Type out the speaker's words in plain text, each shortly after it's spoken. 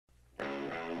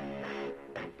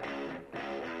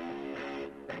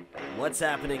What's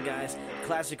happening, guys?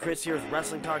 Classic Chris here with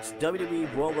Wrestling Talk's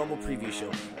WWE Royal Rumble preview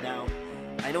show. Now,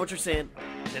 I know what you're saying.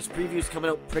 This preview's coming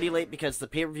out pretty late because the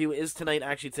pay-per-view is tonight.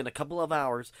 Actually, it's in a couple of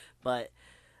hours, but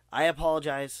I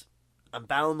apologize. I'm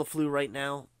battling the flu right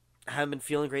now. I haven't been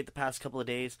feeling great the past couple of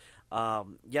days.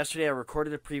 Yesterday, I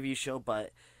recorded a preview show, but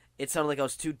it sounded like I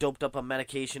was too doped up on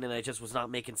medication, and I just was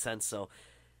not making sense, so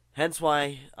hence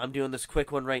why I'm doing this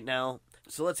quick one right now.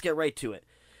 So let's get right to it.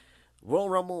 Royal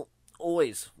Rumble,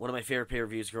 always one of my favorite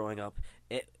pay-per-views growing up.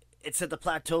 It set the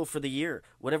plateau for the year.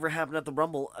 Whatever happened at the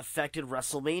Rumble affected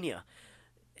WrestleMania.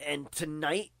 And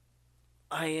tonight,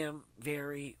 I am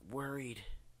very worried.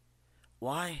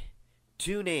 Why?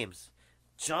 Two names.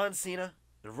 John Cena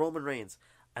and Roman Reigns.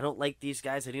 I don't like these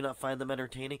guys. I do not find them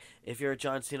entertaining. If you're a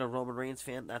John Cena Roman Reigns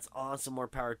fan, that's awesome. More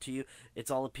power to you.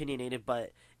 It's all opinionated,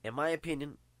 but in my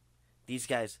opinion, these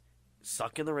guys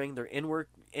suck in the ring. Their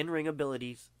in-ring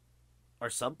abilities are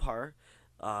subpar.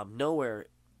 Nowhere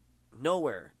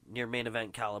near main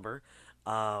event caliber.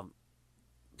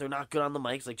 They're not good on the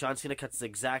mics. Like, John Cena cuts the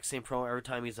exact same promo every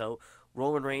time he's out.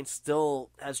 Roman Reigns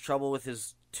still has trouble with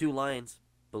his two lines.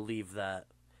 Believe that.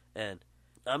 And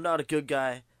I'm not a good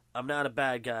guy. I'm not a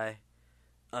bad guy.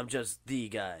 I'm just the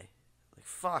guy. Like,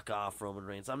 fuck off, Roman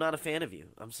Reigns. I'm not a fan of you.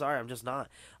 I'm sorry, I'm just not.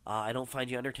 I don't find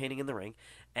you entertaining in the ring.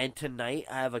 And tonight,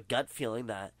 I have a gut feeling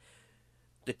that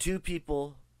the two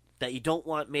people that you don't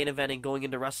want main eventing going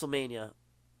into WrestleMania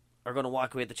are going to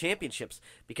walk away with the championships.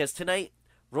 Because tonight,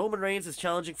 Roman Reigns is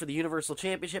challenging for the Universal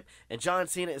Championship, and John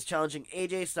Cena is challenging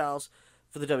AJ Styles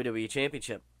for the WWE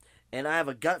Championship. And I have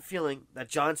a gut feeling that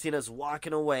John Cena is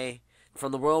walking away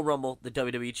from the Royal Rumble, the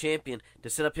WWE Champion, to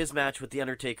set up his match with The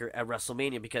Undertaker at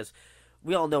WrestleMania, because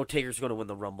we all know Taker's going to win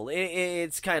the Rumble.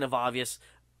 It's kind of obvious.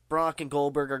 Brock and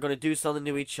Goldberg are going to do something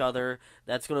to each other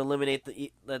that's going to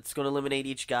eliminate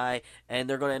each guy, and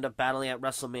they're going to end up battling at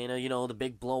WrestleMania, the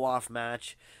big blow-off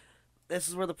match. This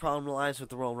is where the problem lies with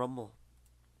the Royal Rumble.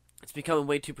 It's becoming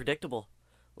way too predictable.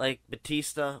 Like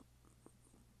Batista,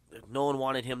 no one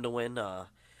wanted him to win.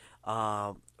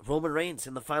 Roman Reigns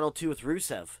in the final two with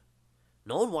Rusev.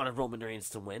 No one wanted Roman Reigns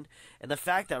to win. And the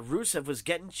fact that Rusev was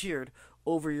getting cheered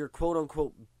over your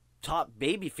quote-unquote top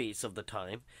babyface of the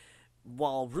time,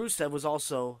 while Rusev was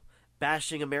also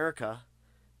bashing America,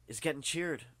 is getting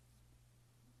cheered.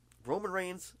 Roman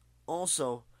Reigns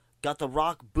also got The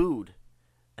Rock booed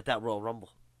at that Royal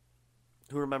Rumble.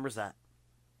 Who remembers that?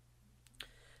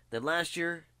 Then last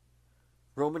year,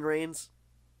 Roman Reigns,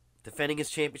 defending his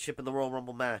championship in the Royal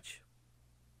Rumble match,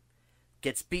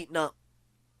 gets beaten up,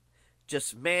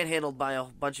 just manhandled by a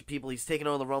bunch of people. He's taken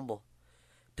over the Rumble.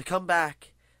 To come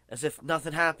back as if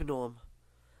nothing happened to him,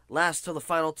 last till the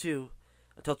final two,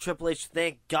 until Triple H,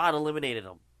 thank God, eliminated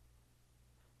him.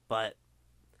 But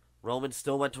Roman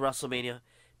still went to WrestleMania,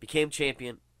 became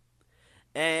champion.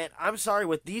 And I'm sorry,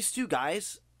 with these two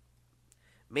guys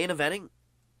main eventing,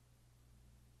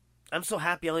 I'm so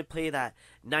happy I only play that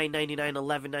 $9.99,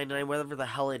 $11.99, whatever the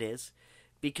hell it is.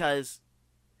 Because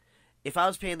if I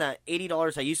was paying that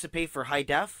 $80 I used to pay for high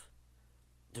def,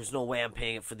 there's no way I'm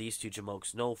paying it for these two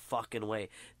jamokes. No fucking way.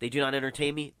 They do not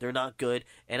entertain me. They're not good.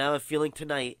 And I have a feeling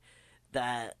tonight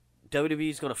that WWE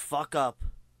is going to fuck up.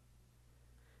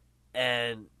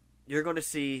 And you're going to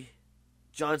see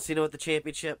John Cena with the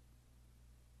championship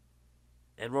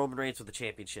and Roman Reigns with the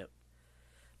championship.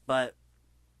 But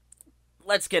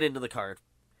let's get into the card.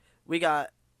 We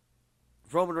got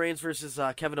Roman Reigns versus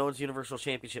Kevin Owens Universal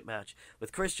Championship match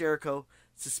with Chris Jericho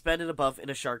suspended above in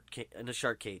a shark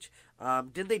cage.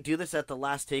 Didn't they do this at the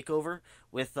last takeover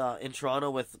with in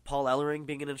Toronto with Paul Ellering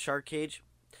being in a shark cage?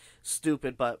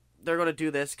 Stupid, but they're going to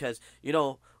do this because,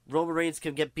 Roman Reigns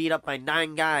can get beat up by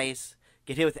 9 guys,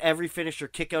 get hit with every finisher,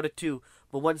 kick out at 2,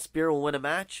 but one spear will win a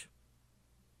match.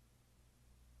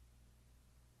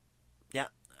 Yeah,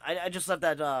 I just left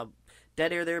that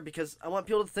dead air there because I want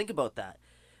people to think about that.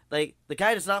 Like, the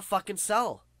guy does not fucking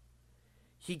sell.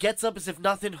 He gets up as if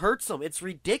nothing hurts him. It's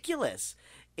ridiculous.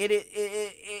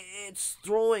 It's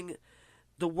throwing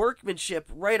the workmanship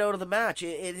right out of the match.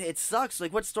 It sucks.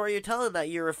 Like, what story are you telling that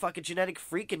you're a fucking genetic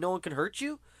freak and no one can hurt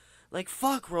you? Like,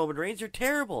 fuck, Roman Reigns, you're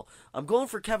terrible. I'm going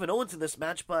for Kevin Owens in this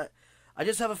match, but I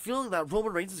just have a feeling that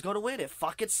Roman Reigns is going to win. It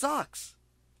fucking sucks.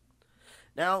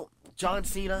 Now, John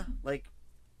Cena,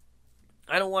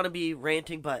 I don't want to be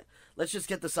ranting, but let's just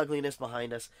get this ugliness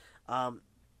behind us.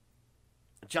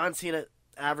 John Cena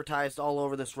advertised all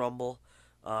over this Rumble.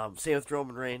 Same with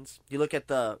Roman Reigns. You look at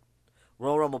the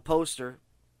Royal Rumble poster,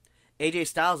 AJ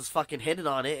Styles is fucking hidden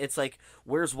on it. It's like,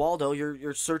 where's Waldo?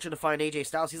 You're searching to find AJ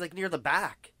Styles. He's near the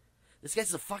back. This guy's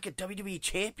the fucking WWE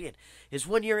champion. His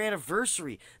 1-year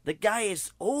anniversary. The guy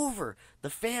is over. The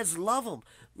fans love him.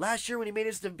 Last year when he made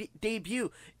his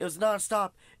debut, it was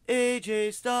nonstop.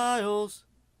 AJ Styles.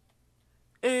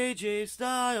 AJ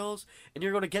Styles. And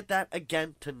you're going to get that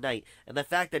again tonight. And the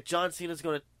fact that John Cena is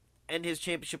going to end his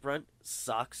championship run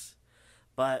sucks.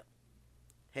 But,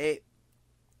 hey,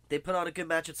 they put on a good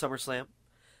match at SummerSlam.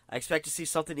 I expect to see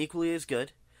something equally as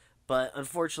good. But,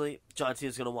 unfortunately, John Cena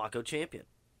is going to walk out champion.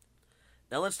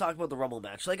 Now let's talk about the Rumble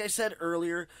match. Like I said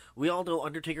earlier, we all know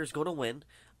Undertaker's going to win.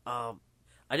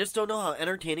 I just don't know how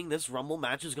entertaining this Rumble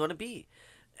match is going to be.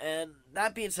 And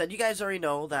that being said, you guys already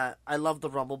know that I love the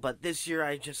Rumble, but this year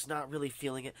I'm just not really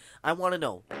feeling it. I want to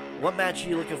know, what match are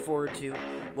you looking forward to?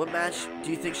 What match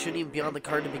do you think shouldn't even be on the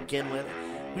card to begin with?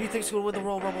 Who do you think's going to win the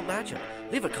Royal Rumble matchup?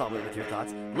 Leave a comment with your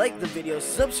thoughts. Like the video,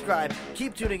 subscribe,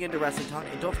 keep tuning into Wrestling Talk,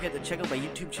 and don't forget to check out my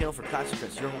YouTube channel for Classic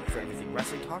Chris, your home for everything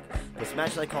Wrestling Talk, plus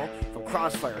matches I call from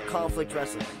Crossfire, Conflict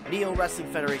Wrestling, Neo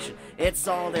Wrestling Federation. It's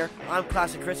all there. I'm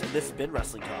Classic Chris, and this has been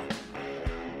Wrestling Talk.